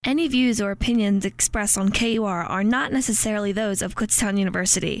Any views or opinions expressed on KUR are not necessarily those of Kutztown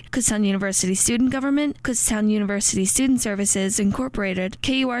University, Kutztown University Student Government, Kutztown University Student Services Incorporated,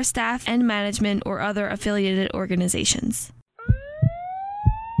 KUR staff and management, or other affiliated organizations.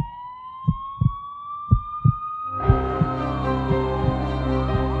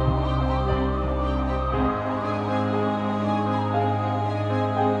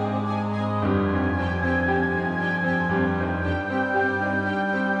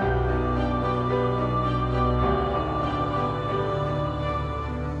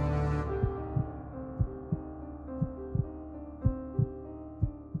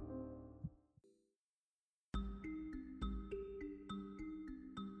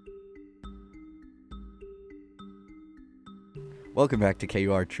 Welcome back to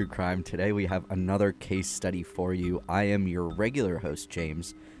KUR True Crime. Today we have another case study for you. I am your regular host,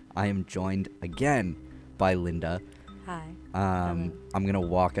 James. I am joined again by Linda. Hi. I'm going to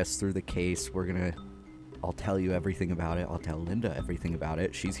walk us through the case. I'll tell you everything about it. I'll tell Linda everything about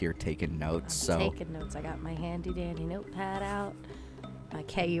it. She's here taking notes. I'm taking notes. I got my handy dandy notepad out, my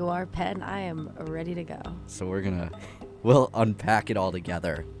KUR pen. I am ready to go. So we'll unpack it all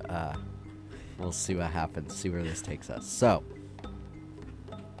together. We'll see what happens, see where this takes us. So,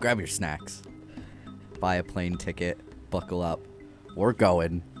 grab your snacks, buy a plane ticket, buckle up. We're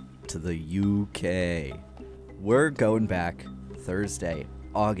going to the UK. We're going back Thursday,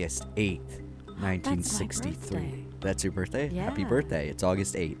 August 8th, 1963. That's your birthday? Yeah. Happy birthday. It's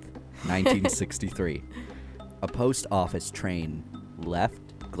August 8th, 1963. A post office train left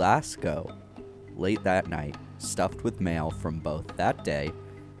Glasgow late that night, stuffed with mail from both that day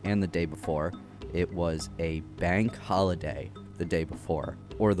and the day before. It was a bank holiday the day before,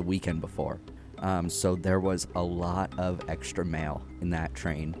 or the weekend before. So there was a lot of extra mail in that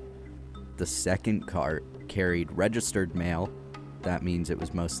train. The second cart carried registered mail. That means it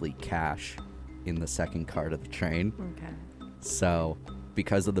was mostly cash in the second cart of the train. Okay. So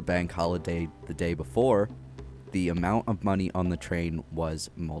because of the bank holiday the day before, the amount of money on the train was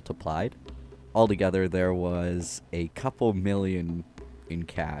multiplied. Altogether, there was a couple million in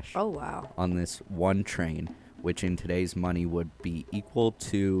cash. Oh, wow. On this one train, which in today's money would be equal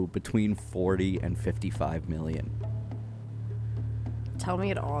to between 40 and 55 million. Tell me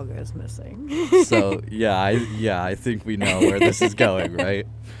it all goes missing. So, I think we know where this is going, right?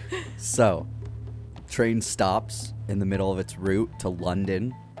 So, train stops in the middle of its route to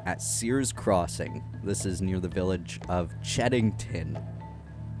London at Sears Crossing. This is near the village of Cheddington,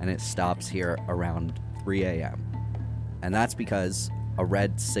 and it stops here around 3 a.m. And that's because a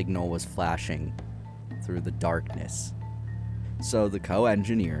red signal was flashing through the darkness. So the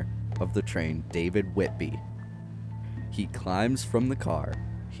co-engineer of the train, David Whitby, he climbs from the car.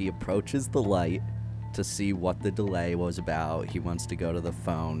 He approaches the light to see what the delay was about. He wants to go to the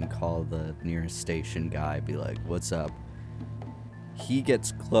phone, call the nearest station guy, be like, "What's up?" He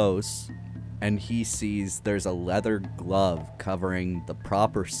gets close, and he sees there's a leather glove covering the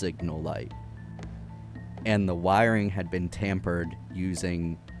proper signal light. And the wiring had been tampered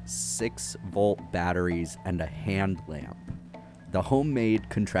using 6-volt batteries and a hand lamp. The homemade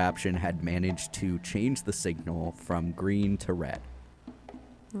contraption had managed to change the signal from green to red.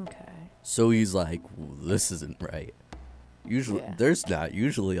 Okay. So he's like, this isn't right. There's not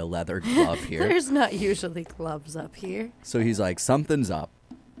usually a leather glove here. There's not usually gloves up here. So he's like, something's up.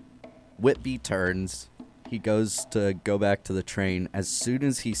 Whitby turns. He goes to go back to the train. As soon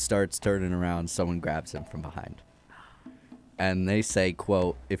as he starts turning around, someone grabs him from behind. And they say,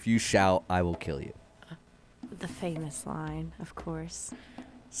 quote, "If you shout, I will kill you." The famous line, of course.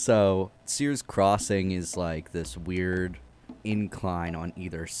 So Sears Crossing is like this weird incline on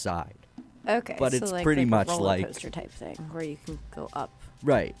either side. Okay, but so it's like pretty a much roller like coaster type thing where you can go up.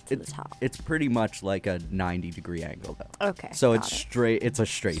 Right. To the top. It's pretty much like a 90-degree angle, though. Okay. So got it's it. straight. It's a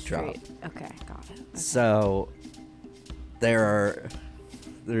straight drop. Okay, got it. Okay. So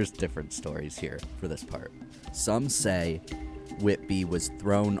there's different stories here for this part. Some say Whitby was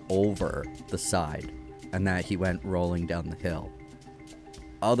thrown over the side and that he went rolling down the hill.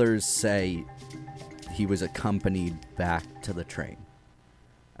 Others say he was accompanied back to the train.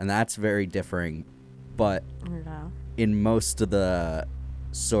 And that's very differing, but No. in most of the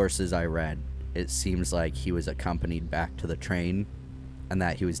sources I read, it seems like he was accompanied back to the train and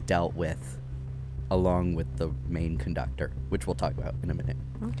that he was dealt with along with the main conductor, which we'll talk about in a minute.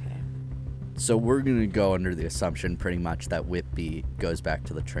 Okay. So we're going to go under the assumption pretty much that Whitby goes back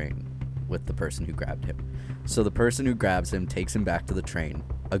to the train with the person who grabbed him. So the person who grabs him takes him back to the train.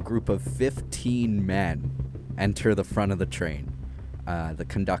 A group of 15 men enter the front of the train. The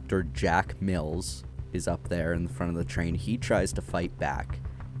conductor, Jack Mills, is up there in the front of the train. He tries to fight back.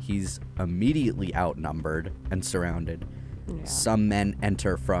 He's immediately outnumbered and surrounded. Yeah. Some men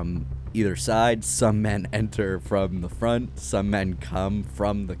enter from either side, some men enter from the front, some men come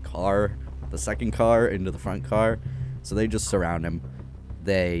from the car, the second car, into the front car. So they just surround him.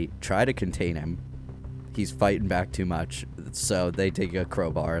 They try to contain him. He's fighting back too much, so they take a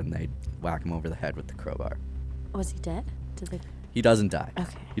crowbar and they whack him over the head with the crowbar. Was he dead? Did they? He doesn't die.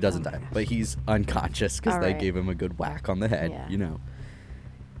 Okay. He doesn't Oh my die, gosh. but he's unconscious because they Alright. gave him a good whack on the head, Yeah. you know.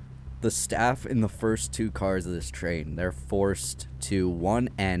 The staff in the first 2 cars of this train, they're forced to one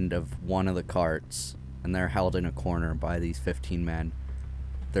end of one of the carts, and they're held in a corner by these 15 men.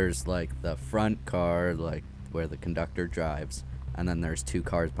 There's, like, the front car, like, where the conductor drives, and then there's 2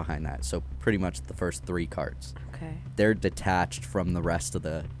 cars behind that. So pretty much the first 3 carts. Okay. They're detached from the rest of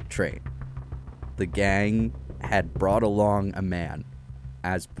the train. The gang had brought along a man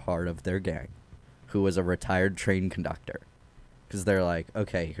as part of their gang who was a retired train conductor. Because they're like,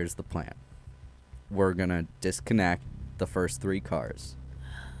 okay, here's the plan. We're going to disconnect the first 3 cars.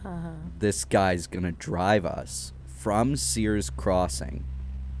 This guy's going to drive us from Sears Crossing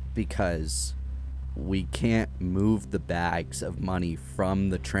because we can't move the bags of money from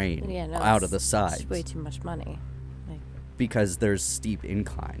the train Yeah, no, out of the it's sides way too much money. Like, because there's steep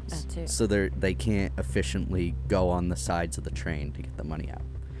inclines. That too. So they can't efficiently go on the sides of the train to get the money out.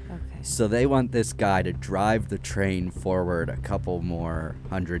 okay. So they want this guy to drive the train forward a couple more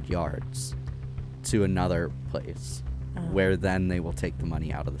 100 yards to another place where then they will take the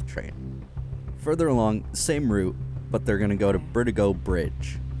money out of the train. Further along, same route, but they're going to go to Okay. Britigo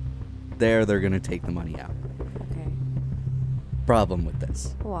Bridge. There they're going to take the money out. Okay. Problem with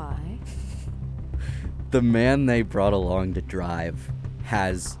this. Why? The man they brought along to drive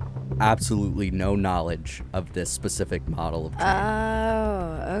has absolutely no knowledge of this specific model of train.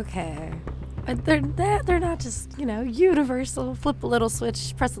 Oh, okay. But they're not just, universal. Flip a little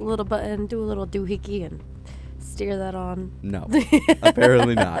switch, press a little button, do a little doohickey, and steer that on. No,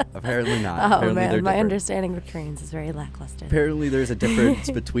 apparently not. Apparently not. Oh Apparently they're man, my different. understanding of trains is very lackluster. Apparently there's a difference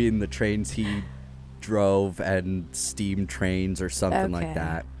between the trains he drove and steam trains or something like Okay.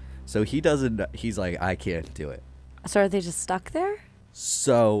 that. So he's like, I can't do it. So are they just stuck there?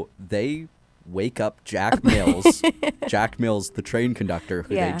 So they wake up Jack Mills, Jack Mills, the train conductor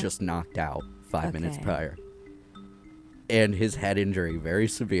who Yeah. they just knocked out 5 minutes Okay. prior. And his head injury, very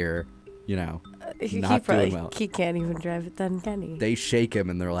severe, He not probably doing well. he can't even drive it then, can he? They shake him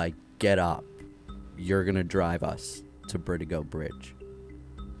and they're like, get up. You're going to drive us to Britigo Bridge.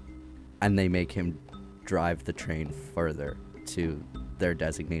 And they make him drive the train further to their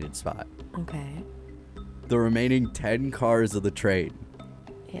designated spot. Okay. The remaining 10 cars of the train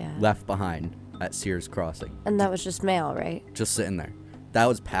Yeah. left behind at Sears Crossing, And that was just mail, right? just sitting there. That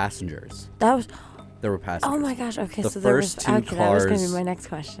was passengers. That was. There were passengers. Oh my gosh. Okay, The so there was. first two Okay, that was gonna be cars- my next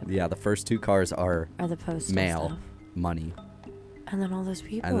question. Yeah, the first 2 cars are Are the postal mail, stuff. money, And then all those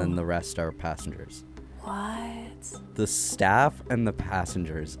people. and then the rest are passengers. What? The staff and the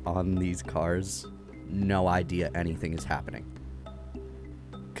passengers on these cars, no idea anything is happening.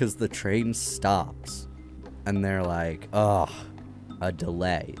 Because the train stops, and they're like, ugh, a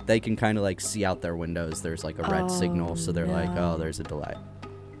delay. They can kind of like see out their windows. There's like a red Oh, signal, so they're like, no. oh, there's a delay.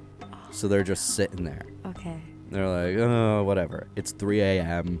 So they're just sitting there. Okay. They're like, oh, whatever. It's 3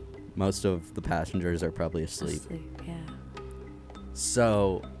 a.m. Most of the passengers are probably asleep. Yeah.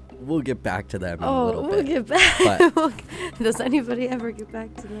 So we'll get back to them in a Oh, little we'll bit. get back. but- Does anybody ever get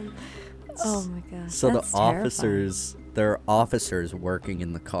back to them? Oh my gosh. So that's the terrifying. officers, there are officers working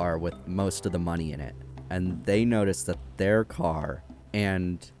in the car with most of the money in it. And they notice that their car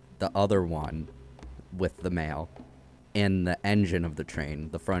and the other one with the mail and the engine of the train,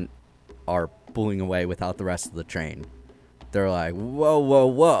 the front, are pulling away without the rest of the train. They're like, whoa, whoa,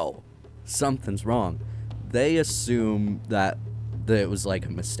 whoa. Something's wrong. They assume that it was like a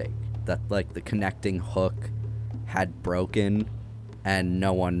mistake. That like the connecting hook had broken and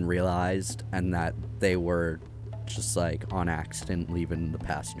no one realized, and that they were just like on accident leaving the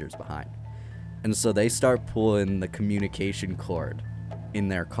passengers behind. And so they start pulling the communication cord in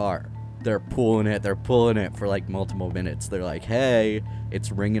their car. They're pulling it for like multiple minutes. They're like, hey,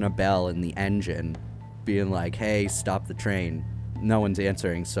 it's ringing a bell in the engine, being like, hey, stop the train. No one's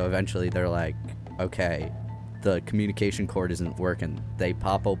answering. So eventually they're like, okay, the communication cord isn't working. They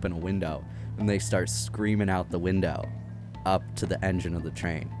pop open a window and they start screaming out the window up to the engine of the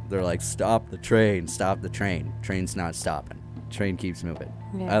train. They're like, stop the train, stop the train. Train's not stopping. Train keeps moving.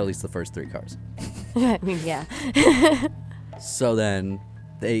 Yeah. At least the first 3 cars. I mean, yeah. So then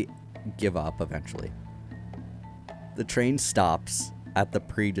they give up eventually. The train stops at the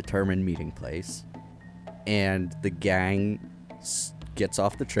predetermined meeting place, and the gang gets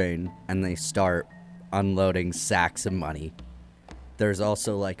off the train, and they start unloading sacks of money. There's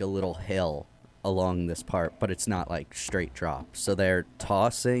also like a little hill along this part, but it's not like straight drop. So they're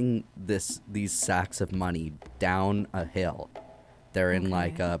tossing these sacks of money down a hill. They're in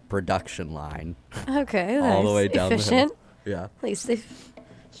like a production line. Okay, all the way down efficient. the hill. Yeah. At least they've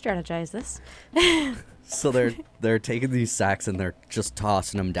strategized this. So they're taking these sacks and they're just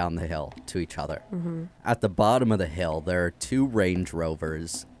tossing them down the hill to each other. Mm-hmm. At the bottom of the hill, there are 2 Range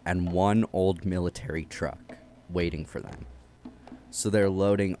Rovers and 1 old military truck waiting for them. So they're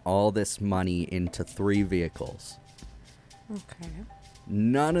loading all this money into 3 vehicles. Okay.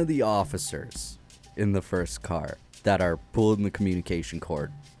 None of the officers in the first car that are pulling the communication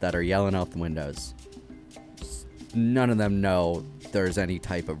cord, that are yelling out the windows, none of them know there's any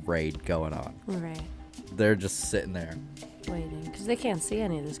type of raid going on. Right. They're just sitting there. Waiting. Because they can't see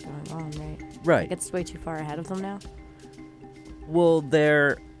any of this going on, right? Right. Like it's way too far ahead of them now? Well,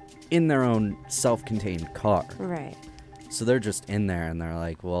 they're in their own self-contained car. Right. So they're just in there and they're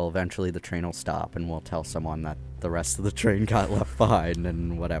like, well, eventually the train will stop and we'll tell someone that the rest of the train got left behind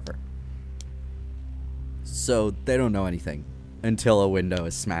and whatever. So they don't know anything until a window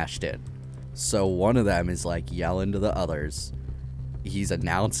is smashed in. So one of them is like yelling to the others. He's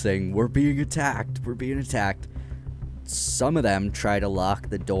announcing, we're being attacked. Some of them try to lock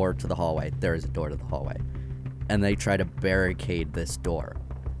the door to the hallway. There is a door to the hallway. And they try to barricade this door.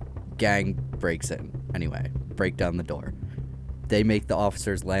 Gang breaks in. Anyway, break down the door. They make the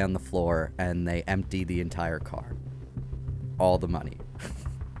officers lay on the floor and they empty the entire car. All the money.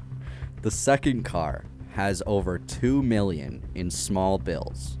 The second car has over 2 million in small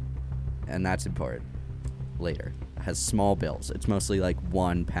bills. And that's important. Later. It has small bills. It's mostly like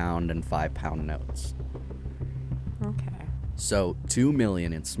 £1 and £5 notes. Okay. So 2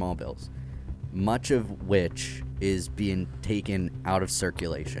 million in small bills. Much of which is being taken out of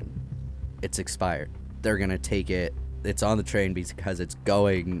circulation. It's expired. They're gonna take it. It's on the train because it's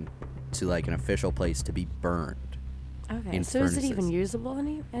going to like an official place to be burned. Okay. So is it even usable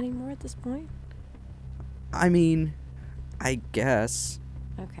anymore at this point? I mean, I guess.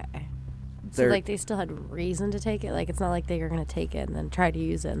 Okay. So like they still had reason to take it? Like it's not like they were gonna take it and then try to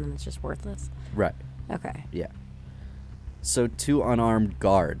use it and then it's just worthless? Right. Okay. Yeah. So 2 unarmed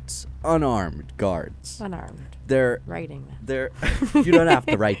guards. Unarmed. They're Writing that. They're you don't have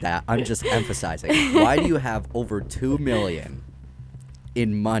to write that. I'm just emphasizing. Why do you have over 2 million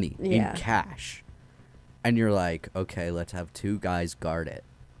in money, in cash? And you're like, okay, let's have 2 guys guard it.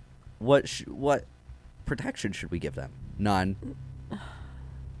 What protection should we give them? None.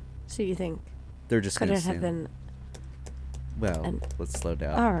 So you think They're just could going it to have been? Well, let's slow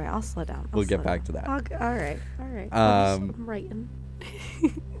down. All right, I'll slow down. We'll get back to that. All right. I'm writing.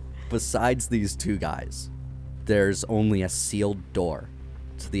 Besides these 2 guys, there's only a sealed door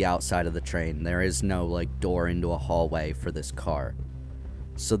to the outside of the train. There is no like door into a hallway for this car.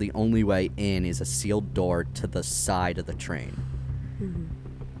 So the only way in is a sealed door to the side of the train. Mm-hmm.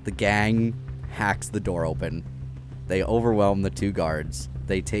 The gang hacks the door open. They overwhelm the 2 guards.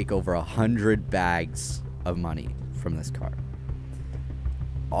 They take over 100 bags of money from this car.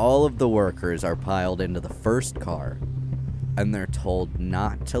 All of the workers are piled into the first car, and they're told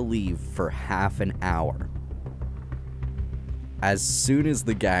not to leave for half an hour. As soon as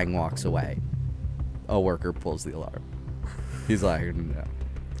the gang walks away, a worker pulls the alarm. He's like, no.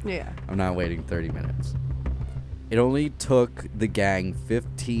 Yeah. I'm not waiting 30 minutes. It only took the gang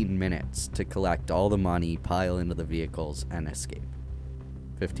 15 minutes to collect all the money, pile into the vehicles, and escape.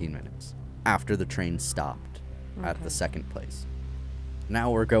 15 minutes. After the train stopped at the second place. Now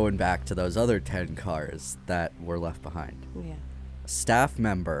we're going back to those other 10 cars that were left behind. Yeah. A staff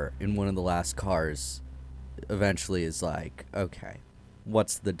member in one of the last cars eventually is like, okay,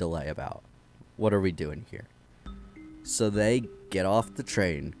 what's the delay about? What are we doing here? So they get off the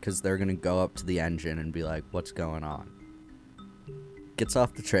train because they're going to go up to the engine and be like, what's going on? Gets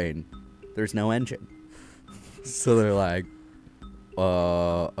off the train. There's no engine. So they're like,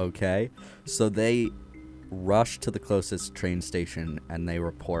 okay. So they rush to the closest train station and they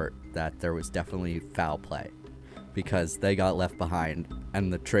report that there was definitely foul play because they got left behind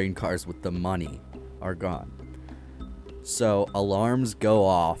and the train cars with the money are gone. So alarms go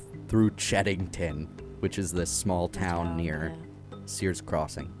off through Cheddington, which is this small town near Sears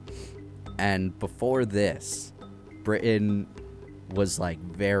Crossing. And before this, Britain was like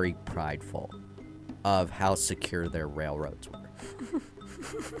very prideful of how secure their railroads were.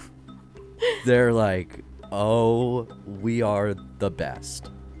 They're like, oh, we are the best.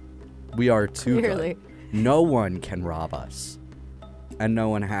 We are too good. No one can rob us. And no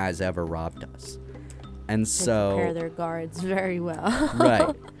one has ever robbed us. And so prepare their guards very well.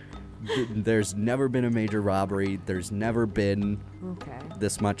 right. There's never been a major robbery. There's never been Okay.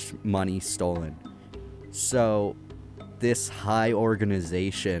 this much money stolen. So this high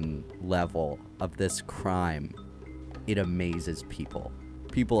organization level of this crime, it amazes people.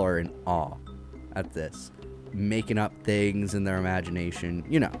 People are in awe at this, making up things in their imagination.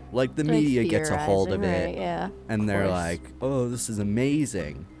 You know, like the media gets a hold of it, right, yeah. and they're course. like, oh, this is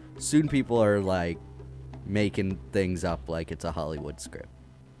amazing. Soon people are like making things up like it's a Hollywood script.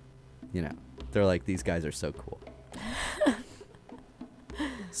 You know, they're like, these guys are so cool.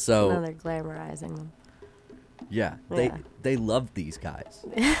 So Now they're glamorizing them. yeah, Yeah. they love these guys.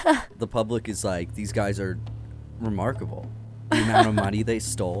 The public is like, these guys are remarkable. The amount of money they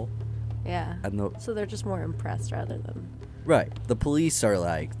stole, Yeah. and So they're just more impressed rather than. right, the police are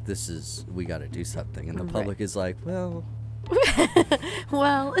like, we got to do something, and the Right. public is like, well,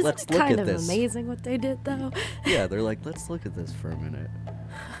 Well, isn't Let's it look kind at of this. amazing what they did, though? yeah, they're like, let's look at this for a minute.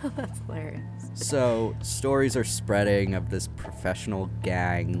 That's hilarious. So, stories are spreading of this professional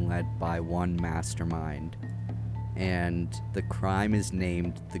gang led by one mastermind, and the crime is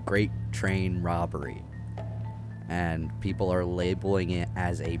named the Great Train Robbery, and people are labeling it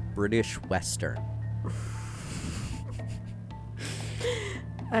as a British Western.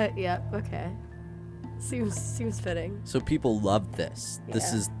 Yeah. Okay. Seems fitting. So people love this.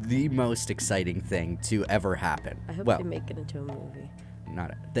 This Yeah. is the most exciting thing to ever happen. I hope well, they make it into a movie.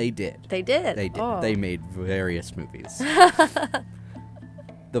 not they did. They did. They did. Oh. They made various movies.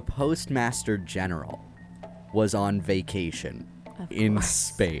 The Postmaster General was on vacation Of in course.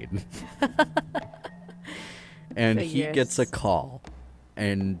 Spain. And he gets a Figures. call,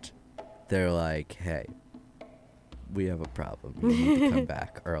 and they're like, hey, we have a problem. You need to come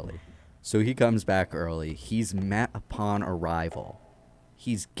back early. So he comes back early. He's met upon arrival.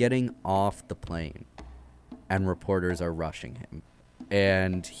 He's getting off the plane, and reporters are rushing him.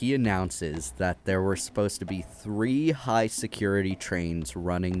 And he announces that there were supposed to be 3 high-security trains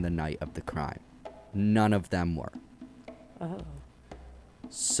running the night of the crime. None of them were. Oh.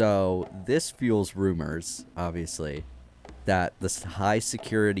 So this fuels rumors, obviously, that the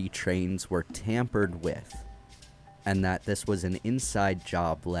high-security trains were tampered with, and that this was an inside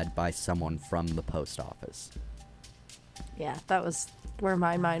job led by someone from the post office. Yeah, that was where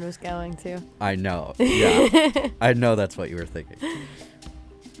my mind was going to. I know. Yeah. I know that's what you were thinking.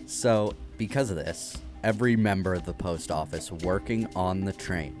 So, because of this, every member of the post office working on the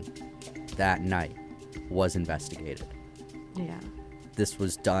train that night was investigated. Yeah. This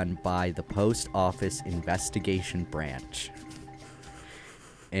was done by the Post Office Investigation Branch.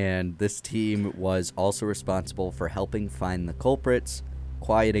 And this team was also responsible for helping find the culprits,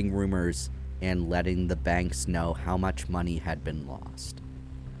 quieting rumors, and letting the banks know how much money had been lost.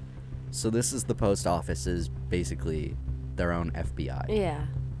 So this is the post office's basically their own FBI. Yeah.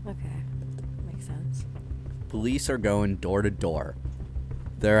 Okay. Makes sense. Police are going door to door.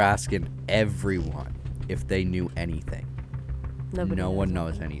 They're asking everyone if they knew anything. Nobody No one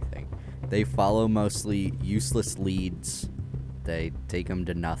knows knows anything. They follow mostly useless leads. They take them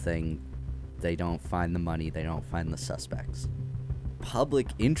to nothing. They don't find the money. They don't find the suspects. Public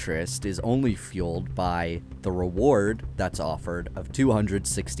interest is only fueled by the reward that's offered of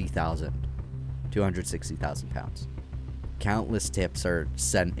 260,000 pounds. Countless tips are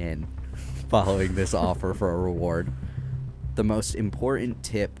sent in following this offer for a reward. The most important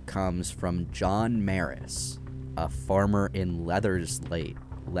tip comes from John Maris, a farmer in Leatherslade.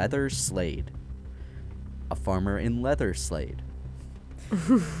 A farmer in Leatherslade.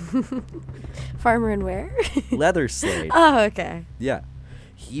 Farmer and where? Leatherslade. Oh, okay. Yeah.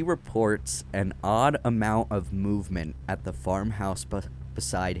 He reports an odd amount of movement at the farmhouse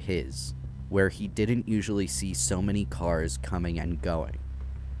beside his, where he didn't usually see so many cars coming and going.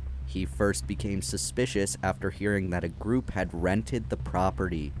 He first became suspicious after hearing that a group had rented the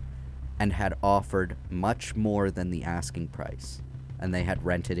property and had offered much more than the asking price, and they had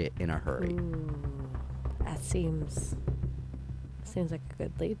rented it in a hurry. Ooh, that seems like a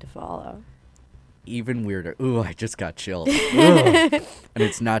good lead to follow. Even weirder. Ooh, I just got chilled. Ugh. And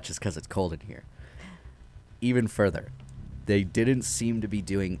it's not just because it's cold in here. Even further, they didn't seem to be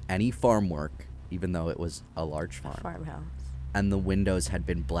doing any farm work, even though it was a large farm. Farmhouse. And the windows had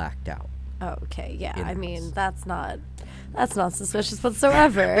been blacked out. Oh, okay. Yeah. I In-house. mean, that's not suspicious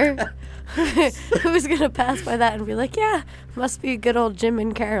whatsoever. Who's gonna pass by that and be like, yeah, must be good old Jim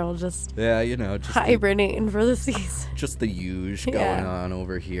and Carol just Yeah, you know, just hibernating for the season. just the huge going Yeah. on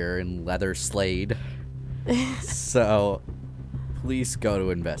over here in Leatherslade. So, police go to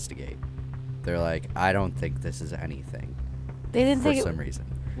investigate. They're like, I don't think this is anything They didn't for think some reason.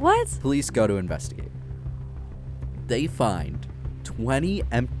 What? Police go to investigate. They find 20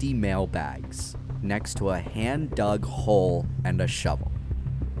 empty mail bags next to a hand-dug hole and a shovel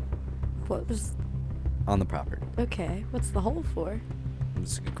What was... on the property. Okay, what's the hole for?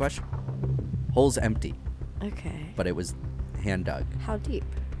 That's a good question. Hole's empty, Okay. but it was hand-dug. How deep?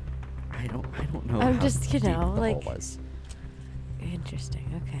 I don't know. I'm how just, you deep know, the like- hole was.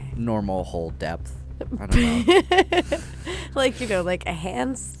 Interesting, okay. Normal hole depth. I don't know. Like, you know, like a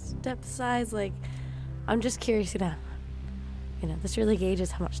hand step size, like, I'm just curious, you know, this really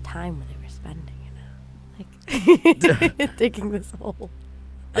gauges how much time they were spending, like, digging this hole.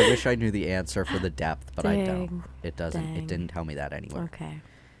 I wish I knew the answer for the depth, but I don't. Dang. It doesn't. Dang. It didn't tell me that anywhere. Okay.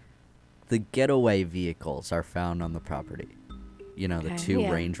 The getaway vehicles are found on the property. You know, the Okay, two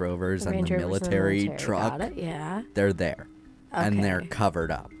yeah. Range Rovers The and Range the Rovers and the military military, truck. got it, yeah. They're there. And they're Okay. covered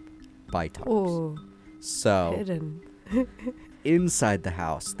up by tarps. Ooh, So, hidden. inside the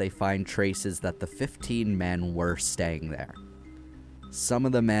house, they find traces that the 15 men were staying there. Some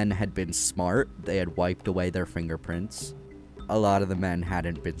of the men had been smart. They had wiped away their fingerprints. A lot of the men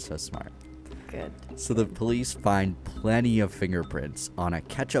hadn't been so smart. Good. So the police find plenty of fingerprints on a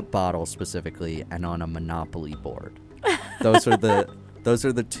ketchup bottle specifically and on a Monopoly board. Those are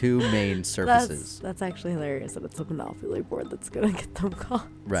the two main surfaces. That's actually hilarious that it's a Monopoly board that's gonna get them caught.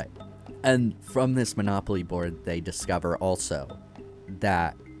 Right. And from this Monopoly board, they discover also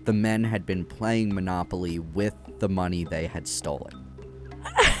that the men had been playing Monopoly with the money they had stolen.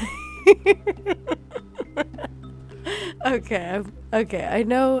 Okay. I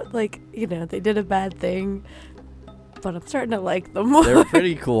know, like, they did a bad thing, but I'm starting to like them more. They're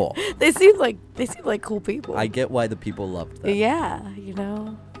pretty cool. They seem like cool people. I get why the people loved them. Yeah, they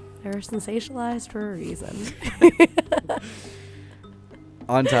were sensationalized for a reason.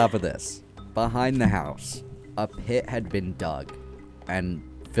 On top of this, behind the house, a pit had been dug and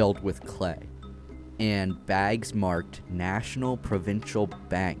filled with clay, and bags marked National Provincial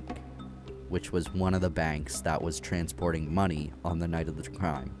Bank, which was one of the banks that was transporting money on the night of the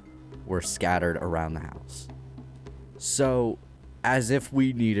crime, were scattered around the house. So, as if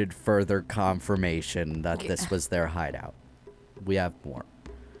we needed further confirmation that this was their hideout, we have more.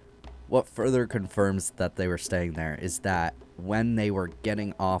 What further confirms that they were staying there is that when they were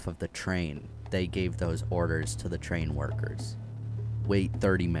getting off of the train, they gave those orders to the train workers. Wait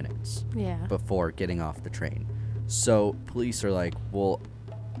 30 minutes Yeah. before getting off the train. So police are like, well,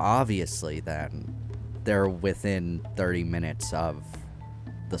 obviously then they're within 30 minutes of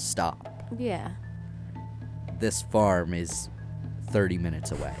the stop. Yeah. This farm is 30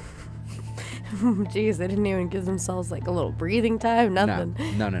 minutes away. Jeez, they didn't even give themselves like a little breathing time, nothing.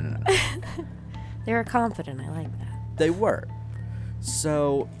 No. They were confident. I like that. They were.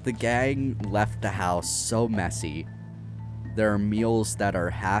 So the gang left the house so messy. There are meals that are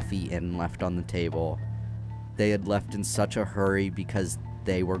half eaten left on the table. They had left in such a hurry because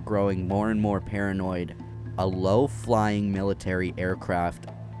they were growing more and more paranoid. A low-flying military aircraft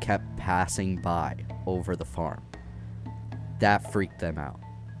kept passing by over the farm. That freaked them out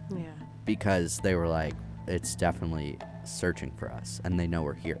Yeah. because they were like, it's definitely searching for us, and they know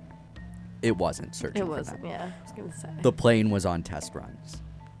we're here. It wasn't searching It for wasn't. them. Yeah. I was gonna say. The plane was on test runs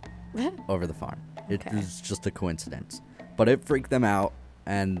The over the farm. It Okay. was just a coincidence. But it freaked them out,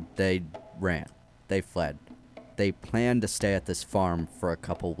 and they ran. They fled. They planned to stay at this farm for a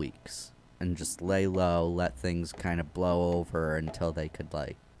couple weeks and just lay low, let things kind of blow over until they could,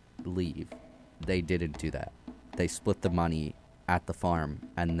 leave. They didn't do that. They split the money at the farm,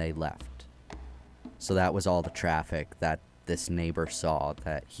 and they left. So that was all the traffic that this neighbor saw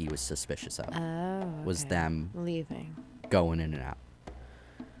that he was suspicious of. Was okay. them leaving. going in and out.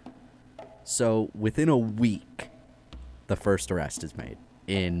 So within a week, the first arrest is made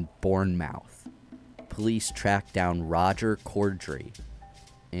in Bournemouth. Police tracked down Roger Cordry,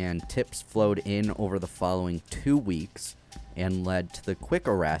 and tips flowed in over the following 2 weeks and led to the quick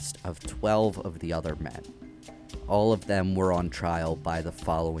arrest of 12 of the other men. All of them were on trial by the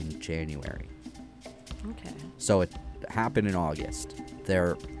following January. Okay. So it happened in August.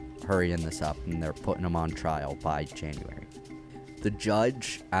 They're hurrying this up and they're putting them on trial by January. The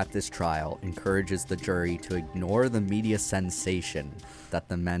judge at this trial encourages the jury to ignore the media sensation that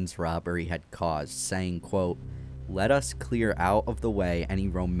the men's robbery had caused, saying, quote, "Let us clear out of the way any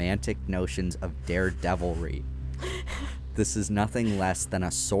romantic notions of daredevilry. This is nothing less than a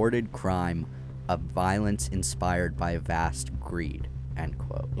sordid crime of violence inspired by vast greed," end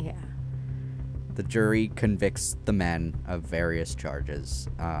quote. Yeah. The jury convicts the men of various charges.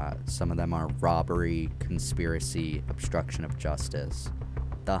 Some of them are robbery, conspiracy, obstruction of justice.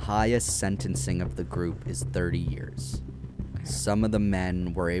 The highest sentencing of the group is 30 years. Some of the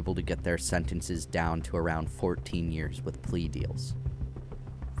men were able to get their sentences down to around 14 years with plea deals.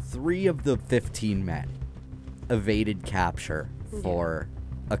 3 of the 15 men evaded capture for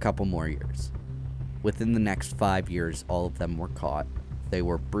a couple more years. Within the next 5 years, all of them were caught. They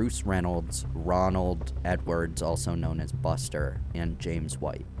were Bruce Reynolds, Ronald Edwards, also known as Buster, and James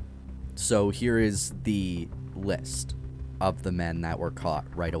White. So here is the list of the men that were caught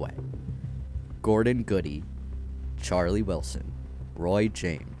right away. Gordon Goody, Charlie Wilson, Roy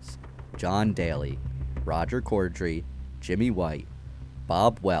James, John Daly, Roger Cordry, Jimmy White,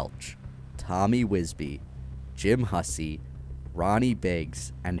 Bob Welch, Tommy Wisby, Jim Hussey, Ronnie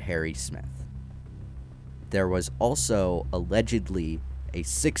Biggs, and Harry Smith. There was also allegedly a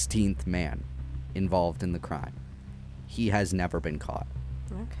 16th man involved in the crime. He has never been caught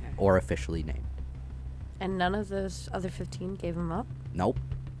or officially named. And none of those other 15 gave him up? Nope.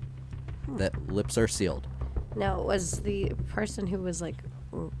 The lips are sealed. Now, was the person who was like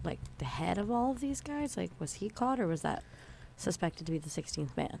the head of all of these guys, like, was he caught, or was that suspected to be the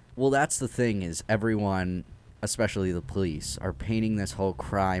 16th man? Well, that's the thing, is everyone, especially the police, are painting this whole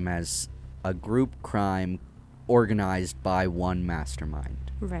crime as a group crime organized by one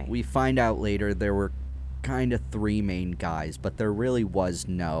mastermind. Right. We find out later there were kind of 3 main guys, but there really was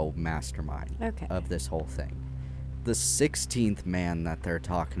no mastermind of this whole thing. The 16th man that they're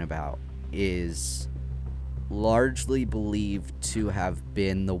talking about is largely believed to have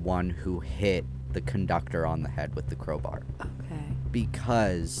been the one who hit the conductor on the head with the crowbar. Okay.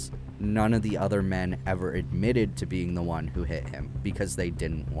 Because none of the other men ever admitted to being the one who hit him, because they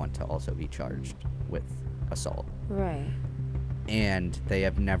didn't want to also be charged with assault. Right. And they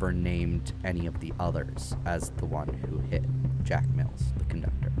have never named any of the others as the one who hit Jack Mills, the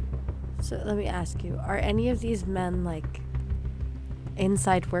conductor. So let me ask you, are any of these men, like,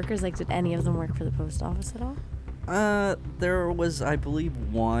 inside workers? Like, did any of them work for the post office at all? There was, I believe,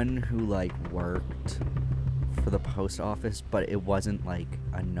 one who, like, worked for the post office, but it wasn't, like,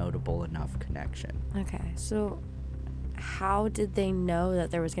 a notable enough connection. Okay, so how did they know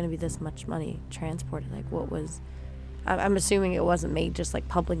that there was going to be this much money transported? Like, what was... I'm assuming it wasn't made just, like,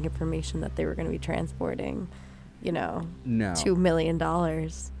 public information that they were going to be transporting, you know, No. $2 million.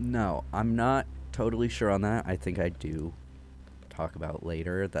 No, I'm not totally sure on that. I think I do talk about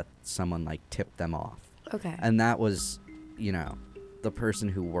later that someone, like, tipped them off. Okay. And that was, you know, the person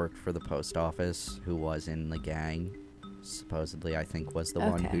who worked for the post office, who was in the gang, supposedly, I think, was the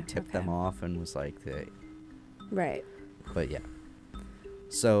one who tipped them off and was like, hey. Right. But yeah.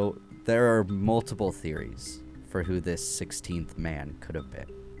 So there are multiple theories for who this 16th man could have been.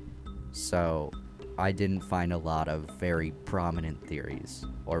 So I didn't find a lot of very prominent theories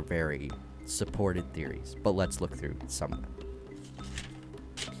or very supported theories, but let's look through some of them.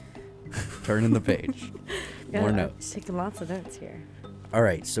 Turning the page. More notes. Taking lots of notes here. All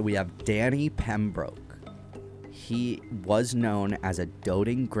right, so we have Danny Pembroke. He was known as a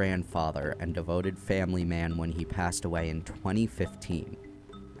doting grandfather and devoted family man when he passed away in 2015.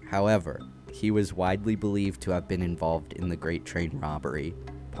 However, he was widely believed to have been involved in the Great Train Robbery,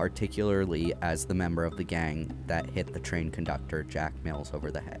 particularly as the member of the gang that hit the train conductor Jack Mills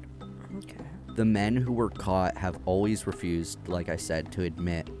over the head. Okay. The men who were caught have always refused, like I said, to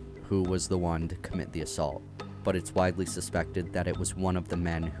admit who was the one to commit the assault, but it's widely suspected that it was one of the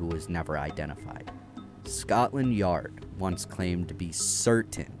men who was never identified. Scotland Yard once claimed to be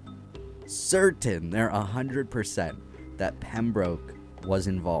certain, they're 100%, that Pembroke was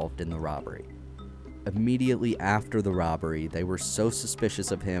involved in the robbery. Immediately after the robbery, they were so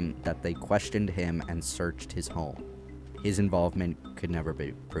suspicious of him that they questioned him and searched his home. His involvement could never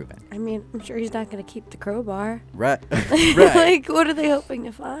be proven. I mean, I'm sure he's not going to keep the crowbar. Right. Right. Like, what are they hoping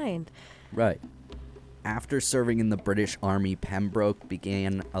to find? Right. After serving in the British Army, Pembroke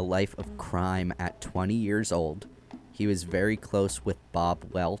began a life of crime at 20 years old. He was very close with Bob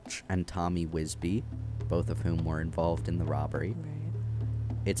Welch and Tommy Wisby, both of whom were involved in the robbery. Right.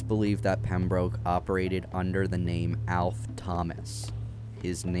 It's believed that Pembroke operated under the name Alf Thomas.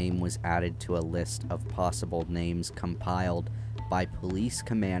 His name was added to a list of possible names compiled by Police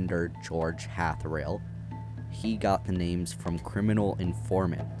Commander George Hatherill. He got the names from criminal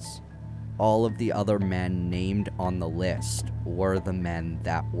informants. All of the other men named on the list were the men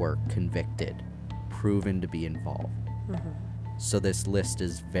that were convicted, proven to be involved. Mm-hmm. So this list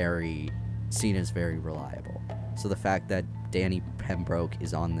is seen as very reliable. So the fact that Danny Pembroke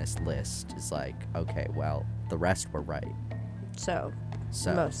is on this list is like, okay, well, the rest were right. So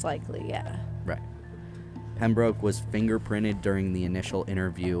most likely, yeah. Right. Pembroke was fingerprinted during the initial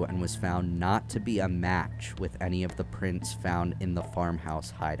interview and was found not to be a match with any of the prints found in the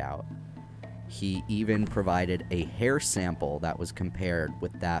farmhouse hideout. He even provided a hair sample that was compared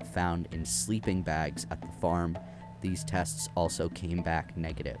with that found in sleeping bags at the farm. These tests also came back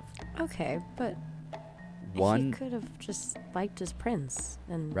negative. Okay, but he One, could have just liked his prince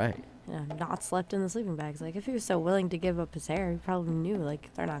and right. not slept in the sleeping bags. Like, if he was so willing to give up his hair, he probably knew,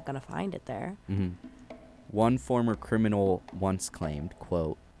 like, they're not going to find it there. One former criminal once claimed,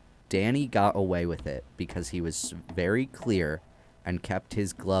 quote, Danny got away with it because he was very clear and kept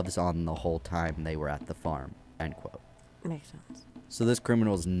his gloves on the whole time they were at the farm, end quote. Makes sense. So this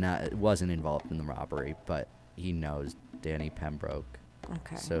criminal's wasn't involved in the robbery, but he knows Danny Pembroke.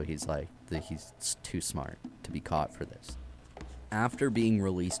 Okay. So he's like, he's too smart to be caught for this. After being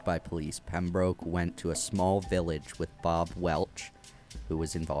released by police, Pembroke went to a small village with Bob Welch, who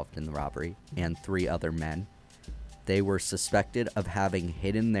was involved in the robbery, and 3 other men. They were suspected of having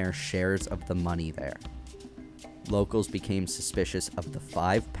hidden their shares of the money there. Locals became suspicious of the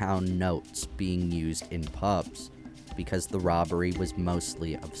 5-pound notes being used in pubs because the robbery was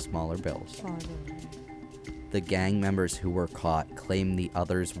mostly of smaller bills. The gang members who were caught claimed the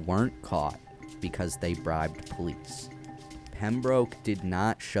others weren't caught because they bribed police. Pembroke did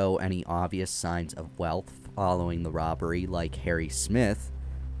not show any obvious signs of wealth following the robbery like Harry Smith,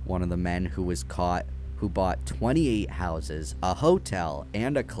 one of the men who was caught, who bought 28 houses, a hotel,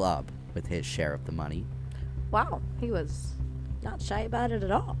 and a club with his share of the money. Wow, he was not shy about it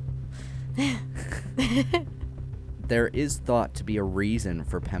at all. There is thought to be a reason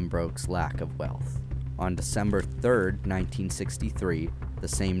for Pembroke's lack of wealth. On December 3rd, 1963, the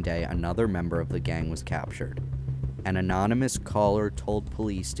same day another member of the gang was captured, an anonymous caller told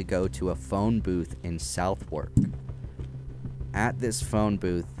police to go to a phone booth in Southwark. At this phone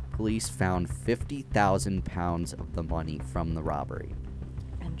booth, police found 50,000 pounds of the money from the robbery.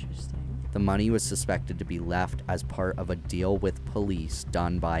 Interesting. The money was suspected to be left as part of a deal with police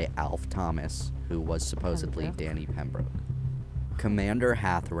done by Alf Thomas, who was supposedly Pembroke. Danny Pembroke. Commander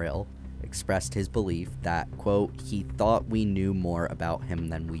Hathrill expressed his belief that, quote, he thought we knew more about him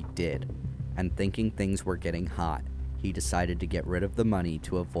than we did, and thinking things were getting hot, he decided to get rid of the money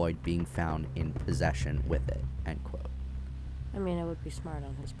to avoid being found in possession with it, end quote. I mean, it would be smart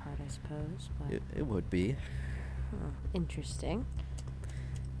on his part, I suppose, but It would be. interesting.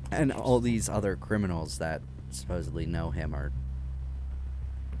 And all these other criminals that supposedly know him are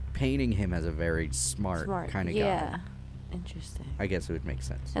painting him as a very smart kind of yeah. guy. Interesting. I guess it would make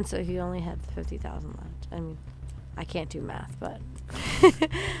sense. And so he only had 50,000 left. I mean, I can't do math, but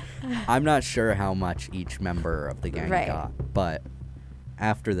I'm not sure how much each member of the gang Right. got, but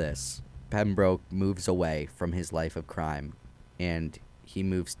after this, Pembroke moves away from his life of crime, and he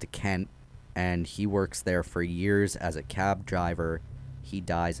moves to Kent, and he works there for years as a cab driver. He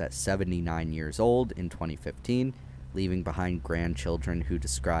dies at 79 years old in 2015, leaving behind grandchildren who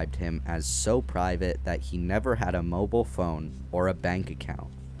described him as so private that he never had a mobile phone or a bank account.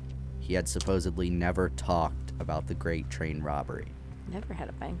 He had supposedly never talked about the Great Train robbery. never had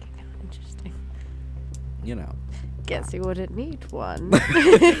a bank account. Interesting. You know. Guess he wouldn't need one.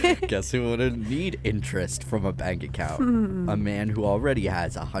 Guess who wouldn't need interest from a bank account? A man who already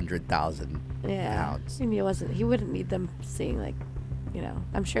has 100,000 Yeah. pounds. I mean, he wouldn't need them seeing, like,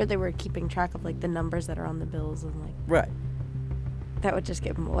 I'm sure they were keeping track of, like, the numbers that are on the bills, and, like, Right. that would just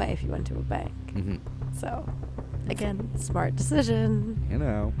give him away if you went to a bank. hmm So, again, smart decision. You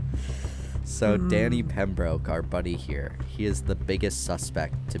know. So Danny Pembroke, our buddy here, he is the biggest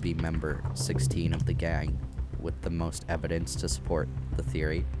suspect to be member 16 of the gang, with the most evidence to support the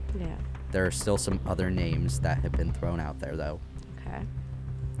theory. Yeah. There are still some other names that have been thrown out there, though. Okay.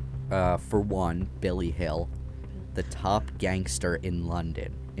 For one, Billy Hill, the top gangster in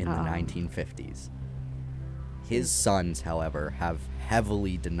London in the 1950s. His sons, however, have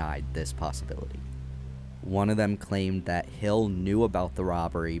heavily denied this possibility. One of them claimed that Hill knew about the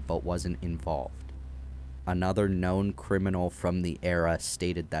robbery but wasn't involved. Another known criminal from the era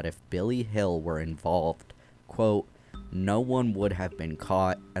stated that if Billy Hill were involved, quote, no one would have been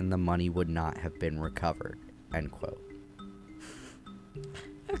caught and the money would not have been recovered, end quote.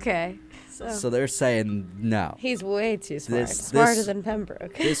 Okay. So they're saying no. He's way too smart. This- Smarter this- than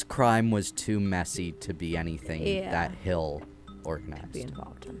Pembroke. This crime was too messy to be anything Yeah. that Hill Could be organized.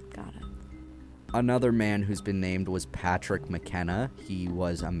 involved in. Got it. Another man who's been named was Patrick McKenna. He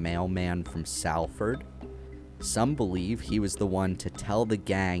was a mailman from Salford. Some believe he was the one to tell the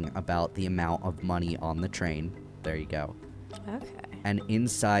gang about the amount of money on the train. There you go. Okay. An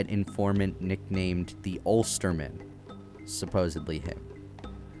inside informant nicknamed the Ulsterman, supposedly him.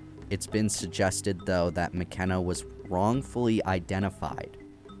 It's been suggested, though, that McKenna was wrongfully identified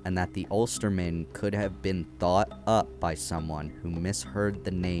and that the Ulsterman could have been thought up by someone who misheard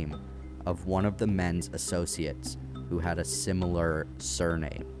the name of one of the men's associates who had a similar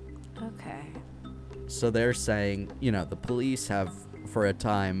surname. Okay. So they're saying, the police have, for a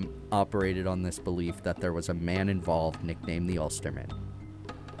time, operated on this belief that there was a man involved nicknamed the Ulsterman.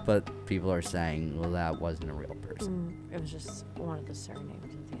 But people are saying, well, that wasn't a real person. It was just one of the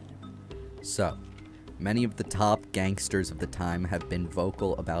surnames of the other one. So, many of the top gangsters of the time have been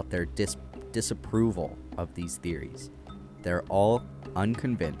vocal about their disapproval of these theories. They're all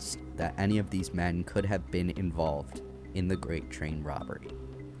unconvinced that any of these men could have been involved in the Great Train robbery.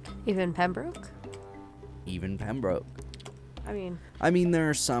 Even Pembroke? Even Pembroke. I mean, there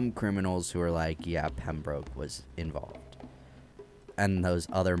are some criminals who are like, yeah, Pembroke was involved. And those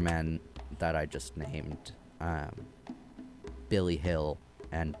other men that I just named, Billy Hill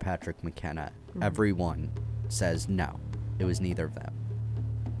and Patrick McKenna, everyone says no, it was neither of them.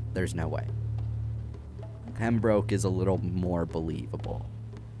 There's no way. Pembroke is a little more believable.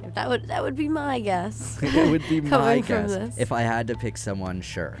 that would be my guess. It would be my Coming from guess. this. If I had to pick someone,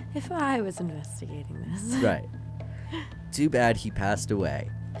 sure. If I was investigating this. Right. Too bad he passed away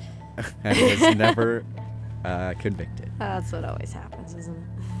and was never convicted. That's what always happens, isn't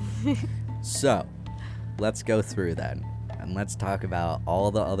it? So, let's go through then. And let's talk about all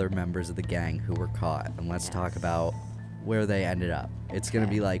the other members of the gang who were caught. And let's talk about where they ended up. It's going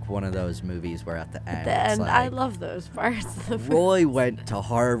to be like one of those movies where at the end, it's like, I love those parts. Roy went to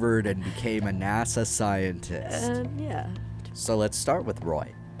Harvard and became a NASA scientist. Yeah. So let's start with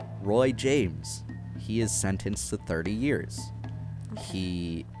Roy. Roy James. He is sentenced to 30 years.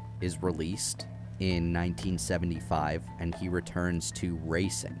 He is released in 1975 and he returns to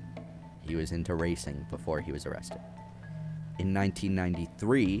racing. He was into racing before he was arrested. In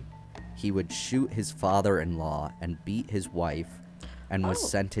 1993, he would shoot his father-in-law and beat his wife and was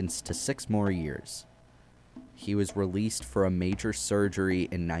sentenced to 6 more years. He was released for a major surgery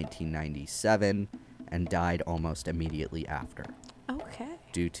in 1997 and died almost immediately after. Okay.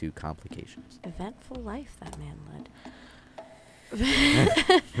 Due to complications. Eventful life that man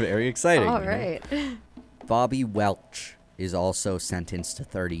led. Very exciting. All right. Bobby Welch is also sentenced to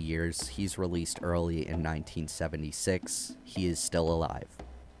 30 years. He's released early in 1976. He is still alive.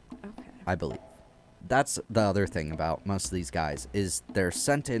 Okay. I believe. That's the other thing about most of these guys is they're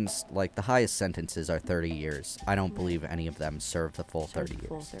sentenced, like the highest sentences are 30 years. I don't believe any of them served the full 30 years.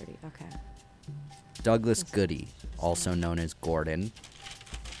 Full 30, okay. Douglas Goody, also known as Gordon.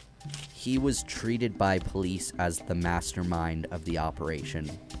 He was treated by police as the mastermind of the operation,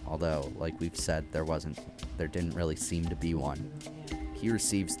 although, like we've said, there didn't really seem to be one. He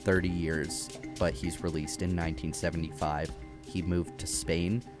receives 30 years, but he's released in 1975. He moved to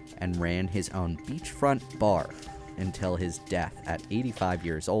Spain and ran his own beachfront bar until his death at 85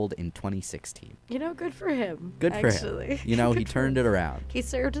 years old in 2016. Good for him. Good for actually. him. He turned it around. He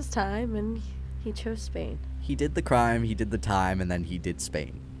served his time and he chose Spain. He did the crime, he did the time, and then he did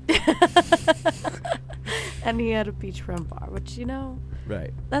Spain. And he had a beachfront bar, which,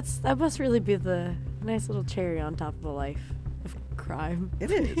 Right. that must really be the nice little cherry on top of a life of crime.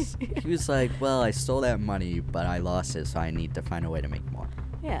 It is. He was like, well, I stole that money, but I lost it, so I need to find a way to make more.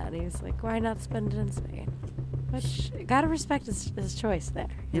 Yeah, and he's like, why not spend it in Spain? Which, gotta respect his choice there.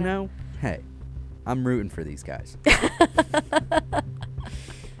 Hey, I'm rooting for these guys.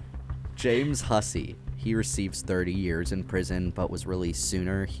 James Hussey. He receives 30 years in prison, but was released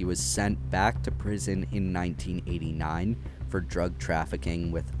sooner. He was sent back to prison in 1989 for drug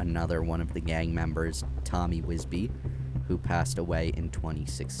trafficking with another one of the gang members, Tommy Wisby, who passed away in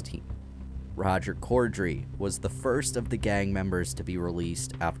 2016. Roger Cordry was the first of the gang members to be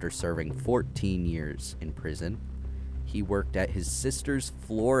released after serving 14 years in prison. He worked at his sister's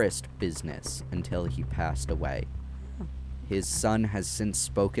florist business until he passed away. His son has since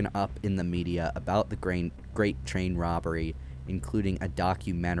spoken up in the media about the Great Train robbery, including a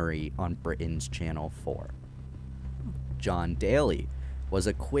documentary on Britain's Channel 4. John Daly was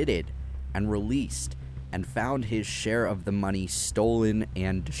acquitted and released and found his share of the money stolen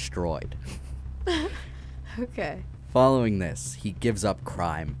and destroyed. Okay. Following this, he gives up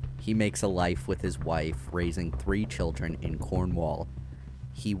crime. He makes a life with his wife, raising 3 children in Cornwall.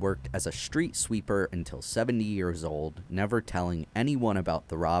 He worked as a street sweeper until 70 years old, never telling anyone about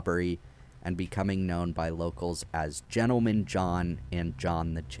the robbery, and becoming known by locals as Gentleman John and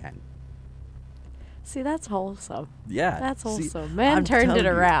John the Gent. See, that's wholesome. Yeah. That's see, wholesome. Man I'm turned it telling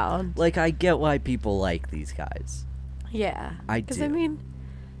you, around. Like, I get why people like these guys. Yeah. I Because, do.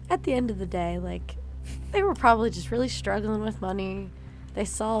 at the end of the day, they were probably just really struggling with money. They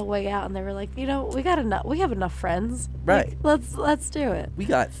saw a way out, and they were like, we have enough friends. Right. Let's do it. We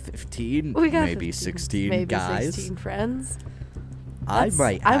got 15, We got maybe 15, 16 maybe guys. 16 friends.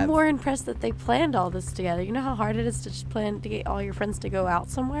 I'm more impressed that they planned all this together. You know how hard it is to just plan to get all your friends to go out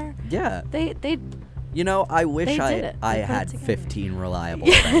somewhere? Yeah. They You know, I wish They did it. I They put it had together. 15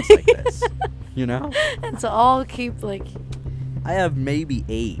 reliable friends like this. You know? and to all keep like I have maybe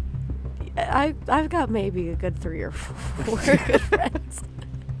 8. I've got maybe a good 3 or 4 good friends.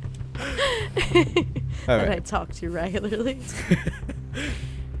 All that I right. talk to regularly.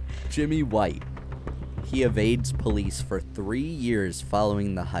 Jimmy White. He evades police for 3 years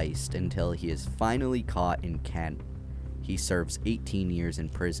following the heist until he is finally caught in Kent. He serves 18 years in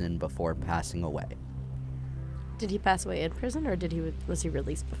prison before passing away. Did he pass away in prison, or was he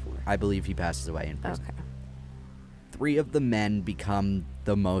released before? I believe he passes away in prison. Okay. 3 of the men become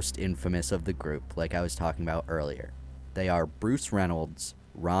the most infamous of the group, like I was talking about earlier. They are Bruce Reynolds,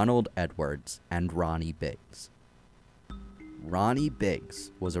 Ronald Edwards, and Ronnie Biggs. Ronnie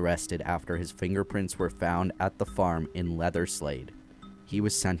Biggs was arrested after his fingerprints were found at the farm in Leatherslade. He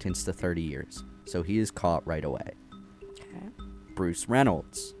was sentenced to 30 years, so he is caught right away. Okay. Bruce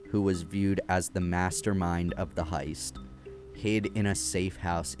Reynolds, who was viewed as the mastermind of the heist, hid in a safe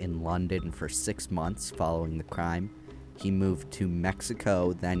house in London for 6 months following the crime. He moved to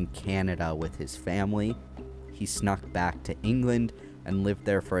Mexico, then Canada with his family. He snuck back to England and lived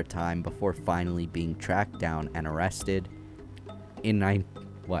there for a time before finally being tracked down and arrested.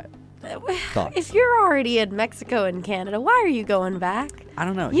 What? Thoughts? If you're already in Mexico and Canada, why are you going back? I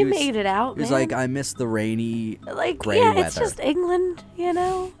don't know. You made it out, He was man. like, I miss the rainy, Like, gray yeah, weather. it's just England, you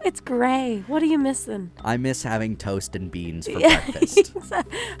know? It's gray. What are you missing? I miss having toast and beans for breakfast.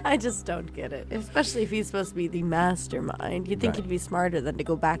 I just don't get it. Especially if he's supposed to be the mastermind. You'd think Right. he'd be smarter than to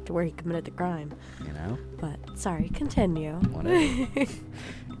go back to where he committed the crime. You know? But, sorry, continue. Whatever.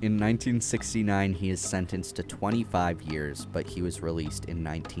 In 1969, he is sentenced to 25 years, but he was released in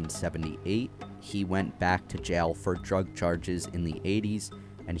 1978. He went back to jail for drug charges in the 80s,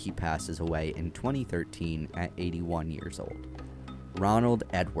 and he passes away in 2013 at 81 years old. Ronald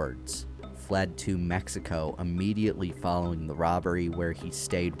Edwards fled to Mexico immediately following the robbery, where he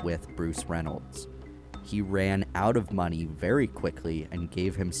stayed with Bruce Reynolds. He ran out of money very quickly and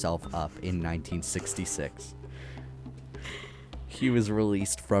gave himself up in 1966. He was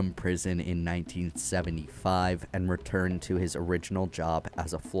released from prison in 1975 and returned to his original job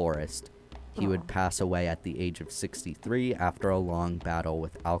as a florist. He would pass away at the age of 63 after a long battle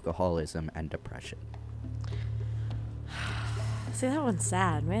with alcoholism and depression. See, that one's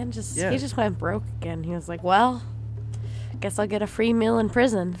sad, man. Yeah. He just went broke again. He was like, well, guess I'll get a free meal in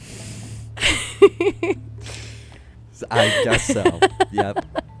prison. I guess so. Yep.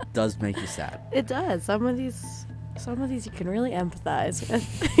 Does make you sad. It does. Some of these you can really empathize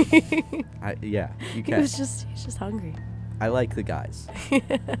with. Yeah, you He can. was just hungry. I like the guys.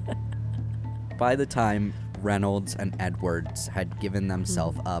 By the time Reynolds and Edwards had given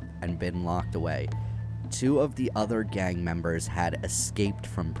themselves up and been locked away, 2 of the other gang members had escaped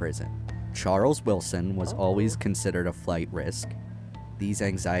from prison. Charles Wilson was always considered a flight risk. These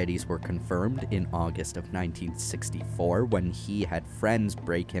anxieties were confirmed in August of 1964 when he had friends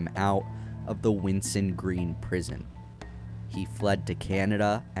break him out of the Winson Green prison. He fled to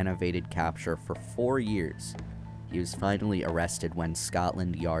Canada and evaded capture for 4 years. He was finally arrested when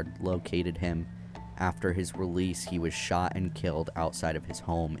Scotland Yard located him. After his release, he was shot and killed outside of his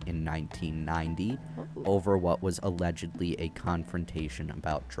home in 1990 over what was allegedly a confrontation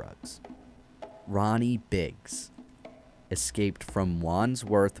about drugs. Ronnie Biggs escaped from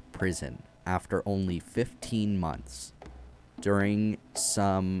Wandsworth Prison after only 15 months. During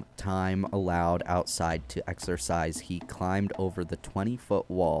some time allowed outside to exercise, he climbed over the 20-foot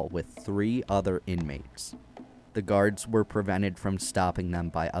wall with 3 other inmates. The guards were prevented from stopping them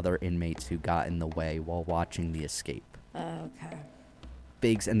by other inmates who got in the way while watching the escape. Okay.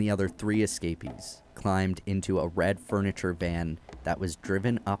 Biggs and the other 3 escapees climbed into a red furniture van that was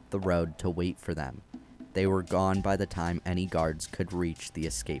driven up the road to wait for them. They were gone by the time any guards could reach the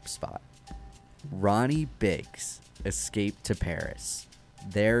escape spot. Ronnie Biggs escaped to Paris.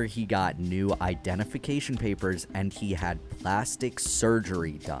 There he got new identification papers and he had plastic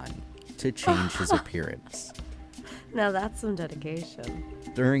surgery done to change his appearance. Now that's some dedication.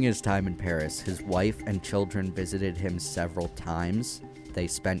 During his time in Paris, his wife and children visited him several times. They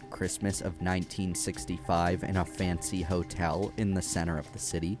spent Christmas of 1965 in a fancy hotel in the center of the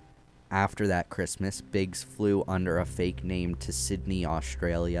city. After that Christmas, Biggs flew under a fake name to Sydney,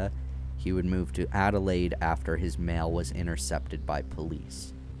 Australia. He would move to Adelaide after his mail was intercepted by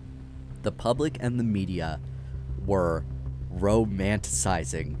police. The public and the media were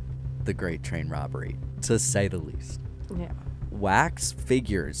romanticizing the Great Train Robbery, to say the least. Yeah. wax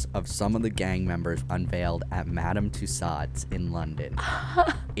figures of some of the gang members unveiled at Madame Tussauds in London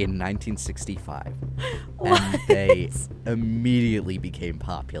in 1965. And they immediately became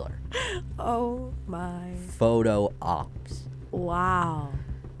popular. Oh my. Photo ops. Wow.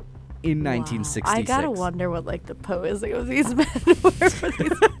 In Wow. 1966. I gotta wonder what like the posing of these men were for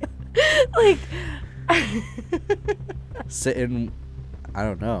these like Sitting, I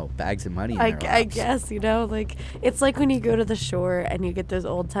don't know, bags of money in their I laps. guess, like it's like when you go to the shore and you get those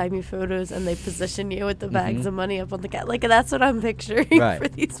old timey photos and they position you with the bags of money up on the cat. Like that's what I'm picturing Right. for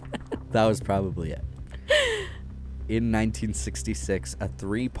these men. That was probably it. In 1966, a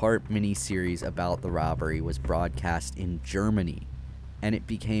 3-part miniseries about the robbery was broadcast in Germany, and it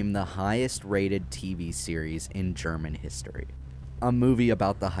became the highest-rated TV series in German history. A movie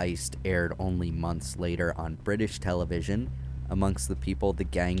about the heist aired only months later on British television. Amongst the people, the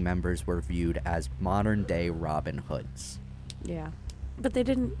gang members were viewed as modern-day Robin Hoods. Yeah. But they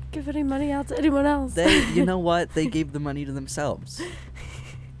didn't give any money out to anyone else. You know what? They gave the money to themselves.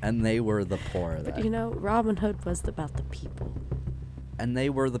 And they were the poor But then. Robin Hood was about the people. And they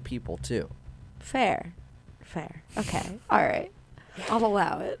were the people, too. Fair. Okay. All right. I'll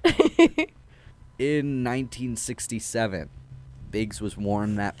allow it. In 1967, Biggs was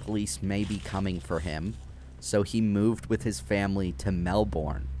warned that police may be coming for him, so he moved with his family to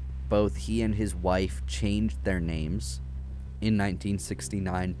Melbourne. Both he and his wife changed their names. In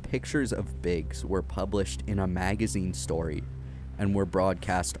 1969, pictures of Biggs were published in a magazine story and were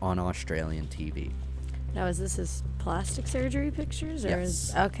broadcast on Australian TV. Now, is this his plastic surgery pictures? Or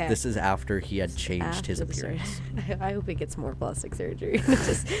Yes. Okay. This is after he had changed After his the surgery. appearance. I hope he gets more plastic surgery. It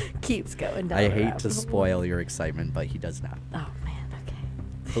just keeps going down. I the hate rabbit to hole. spoil your excitement, but he does not. Oh, man. Okay.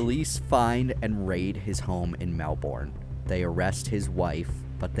 Police find and raid his home in Melbourne. They arrest his wife,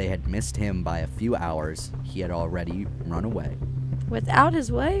 but they had missed him by a few hours. He had already run away. Without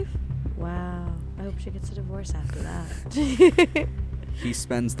his wife? Wow. I hope she gets a divorce after that. He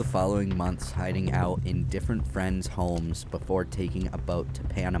spends the following months hiding out in different friends' homes before taking a boat to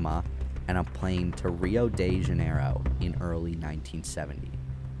Panama and a plane to Rio de Janeiro in early 1970.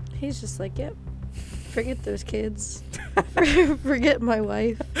 He's just like, yep. Forget those kids. Forget my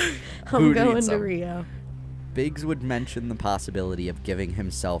wife. I'm Who going needs to 'em? Rio. Biggs would mention the possibility of giving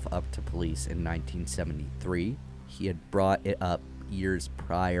himself up to police in 1973. He had brought it up years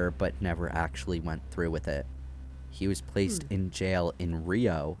prior, but never actually went through with it. He was placed in jail in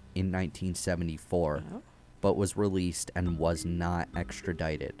Rio in 1974, Oh. but was released and was not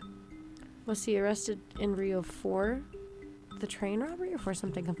extradited. Was he arrested in Rio for the train robbery or for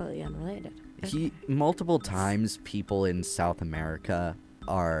something completely unrelated? Multiple times people in South America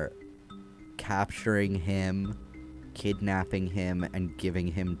are capturing him, kidnapping him, and giving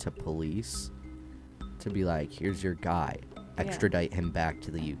him to police to be like, here's your guy. Extradite him back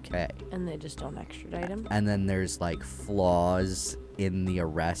to the UK. And they just don't extradite him? And then there's like flaws in the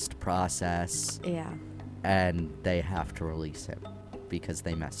arrest process, Yeah. and they have to release him because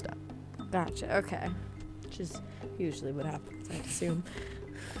they messed up. Gotcha. Okay. Which is usually what happens, I'd assume.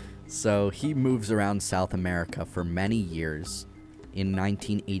 So he moves around South America for many years. In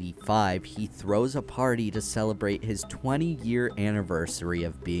 1985, he throws a party to celebrate his 20-year anniversary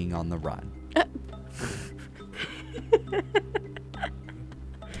of being on the run.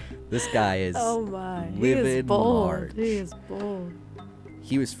 This guy is Oh my. He is living bold. large. He is bold.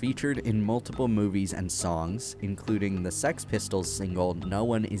 He was featured in multiple movies and songs, including the Sex Pistols single No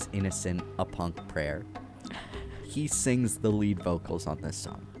One Is Innocent, A Punk Prayer. He sings the lead vocals on this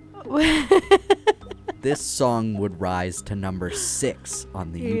song. This song would rise to number 6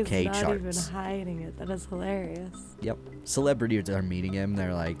 on the He's UK not charts. even hiding it. That is hilarious. Yep. Celebrities are meeting him.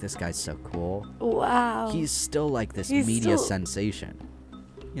 They're like, this guy's so cool. Wow. He's still like this He's media still- sensation.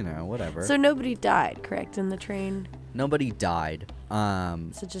 You know, whatever. So nobody died, correct, in the train? Nobody died.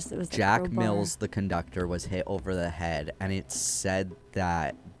 So just it was the Jack crowbar. Mills, the conductor, was hit over the head, and it's said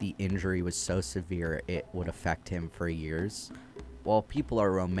that the injury was so severe it would affect him for years. While people are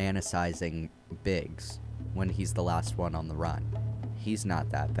romanticizing Biggs when he's the last one on the run, he's not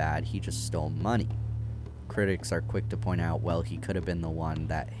that bad. He just stole money. Critics are quick to point out, well, he could have been the one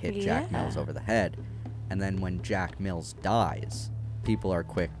that hit Jack Mills Yeah. over the head. And then when Jack Mills dies, people are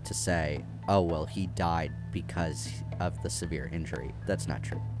quick to say, oh, well, he died because of the severe injury. That's not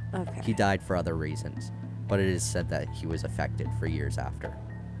true. Okay. He died for other reasons, but it is said that he was affected for years after.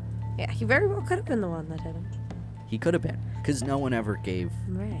 Yeah, he very well could have been the one that hit him. He could have been, because no one ever gave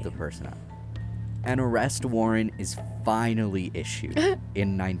Right. the person up. An arrest warrant is finally issued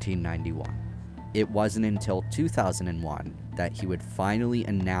in 1991. It wasn't until 2001 that he would finally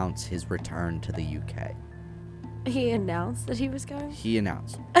announce his return to the UK. He announced that he was going? He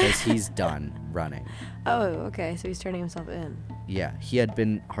announced because he's done running. Oh, okay. So he's turning himself in. Yeah, he had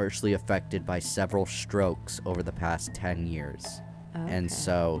been harshly affected by several strokes over the past 10 years. Okay. And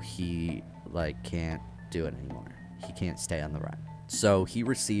so he, can't do it anymore. He can't stay on the run. So he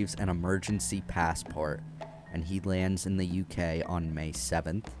receives an emergency passport, and he lands in the UK on May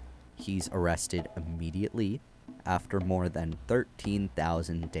 7th. He's arrested immediately after more than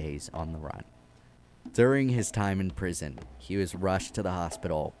 13,000 days on the run. During his time in prison, he was rushed to the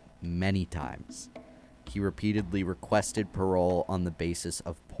hospital many times. He repeatedly requested parole on the basis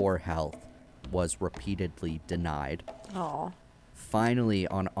of poor health, was repeatedly denied. Oh. Finally,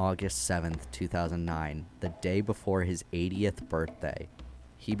 on August 7th, 2009, the day before his 80th birthday,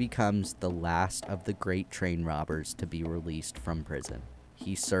 he becomes the last of the great train robbers to be released from prison.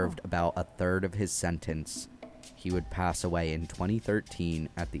 He served about a third of his sentence. He would pass away in 2013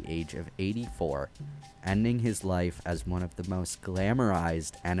 at the age of 84, ending his life as one of the most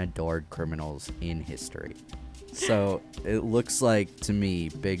glamorized and adored criminals in history. So, it looks like, to me,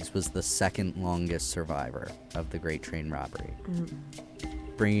 Biggs was the second longest survivor of the Great Train Robbery.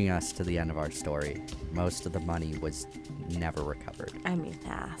 Bringing us to the end of our story. Most of the money was never recovered. I mean,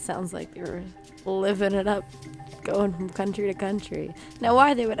 sounds like they were living it up, going from country to country. Now,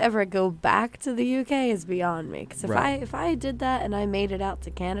 why they would ever go back to the UK is beyond me. Because if I did that and I made it out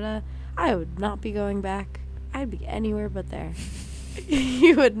to Canada, I would not be going back. I'd be anywhere but there.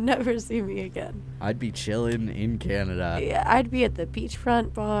 You would never see me again. I'd be chilling in Canada. Yeah, I'd be at the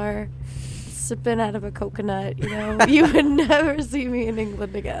beachfront bar, sipping out of a coconut, You would never see me in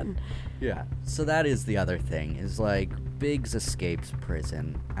England again. Yeah. So that is the other thing, is Biggs escapes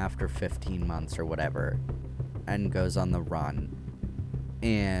prison after 15 months or whatever and goes on the run.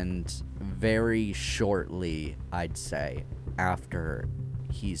 And very shortly, I'd say, after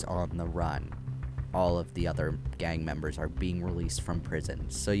he's on the run, all of the other gang members are being released from prison.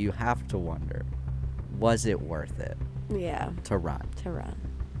 So you have to wonder, was it worth it? Yeah. To run?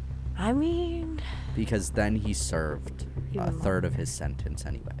 I mean... Because then he served a third of his sentence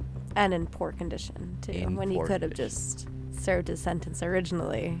anyway. And in poor condition, too. When he could have just served his sentence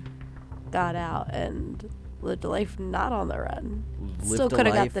originally, got out, and lived a life not on the run. Still could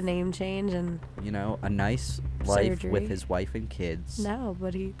have got the name change and... a nice life surgery. with his wife and kids. No,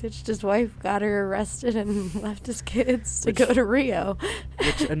 but he ditched his wife, got her arrested, and left his kids to go to Rio.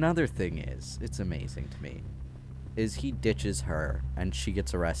 Which another thing is, it's amazing to me, is he ditches her, and she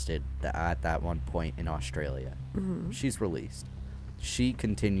gets arrested at that one point in Australia. Mm-hmm. She's released. She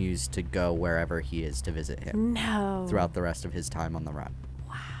continues to go wherever he is to visit him. No. Throughout the rest of his time on the run.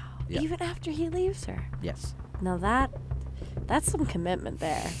 Wow. Yeah. Even after he leaves her. Yes. Now that's some commitment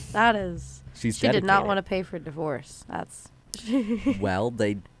there. That is. She did not want to pay for divorce. That's. Well,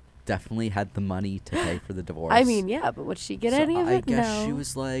 they definitely had the money to pay for the divorce. I mean, yeah, but would she get any of it? I guess No. she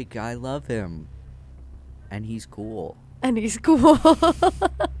was like, I love him. And he's cool. And he's cool.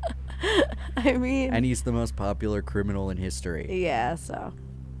 I mean. And he's the most popular criminal in history. Yeah, so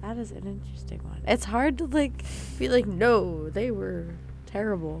that is an interesting one. It's hard to be like, no, they were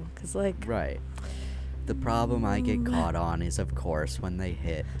terrible, because Right. The problem I get caught on is, of course, when they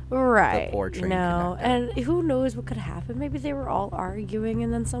hit right. the poor train No, conductor. and who knows what could happen? Maybe they were all arguing,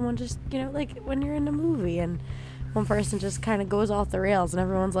 and then someone just, when you're in a movie and one person just kind of goes off the rails, and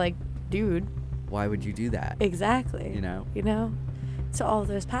everyone's like, dude. Why would you do that? Exactly. You know? So all of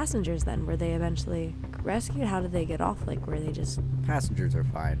those passengers then, were they eventually rescued? How did they get off? Were they just... Passengers are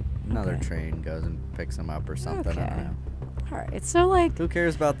fine. Another Okay. train goes and picks them up or something. I don't Okay. know. All right, so Who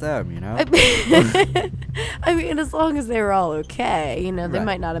cares about them, I mean, as long as they were all okay, they Right.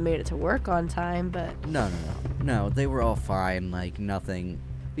 might not have made it to work on time, but... No, they were all fine, nothing.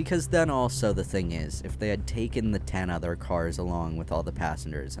 Because then also the thing is, if they had taken the 10 other cars along with all the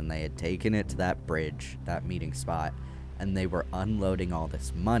passengers and they had taken it to that bridge, that meeting spot, and they were unloading all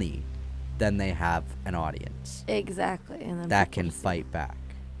this money, then they have an audience. Exactly. And then That people can just- fight back.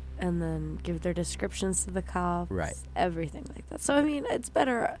 And then give their descriptions to the cops. Right. Everything like that. So, I mean, it's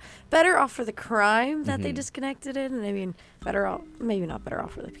better off for the crime that they Mhm. disconnected it, and I mean, better off, maybe not better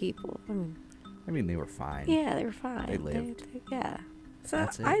off for the people. I mean, they were fine. Yeah, they were fine. They lived. Yeah. So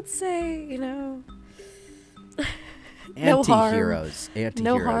That's it. I'd say, no harm. Anti-heroes.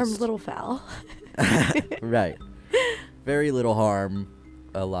 No harm, little foul. Right. Very little harm,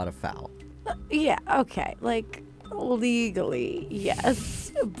 a lot of foul. Yeah, okay. Legally,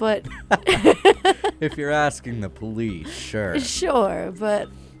 yes. But If you're asking the police, sure. sure, but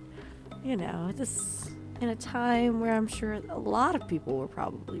this in a time where I'm sure a lot of people were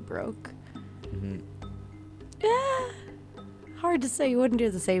probably broke. Mhm. Yeah. Hard to say you wouldn't do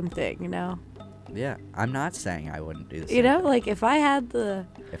the same thing, Yeah, I'm not saying I wouldn't do this. You know, like if I had the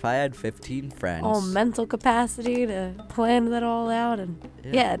If I had 15 friends. mental capacity to plan that all out, and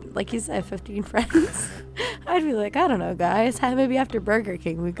yeah, like you said, 15 friends, I'd be like, I don't know, guys, maybe after Burger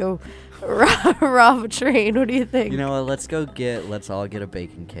King we go rob a train. What do you think? You know what? Let's all get a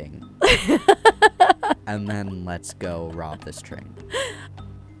Bacon King. And then let's go rob this train.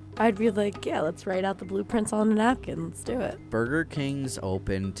 I'd be like, yeah, let's write out the blueprints on a napkin. Let's do it. Burger King's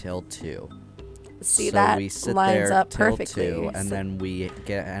open till 2. See, so that we sit lines there up till perfectly. 2, and then we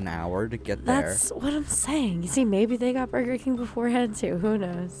get an hour to get there. That's what I'm saying. You see, maybe they got Burger King beforehand too. Who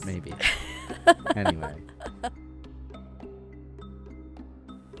knows? Maybe. Anyway.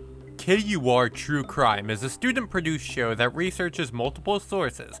 KUR True Crime is a student-produced show that researches multiple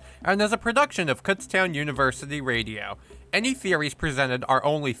sources and is a production of Kutztown University Radio. Any theories presented are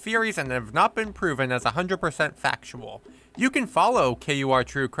only theories and have not been proven as 100% factual. You can follow KUR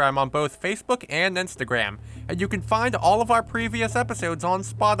True Crime on both Facebook and Instagram, and you can find all of our previous episodes on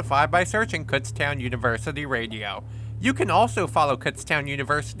Spotify by searching Kutztown University Radio. You can also follow Kutztown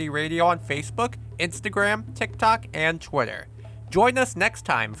University Radio on Facebook, Instagram, TikTok, and Twitter. Join us next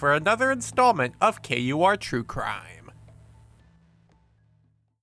time for another installment of KUR True Crime.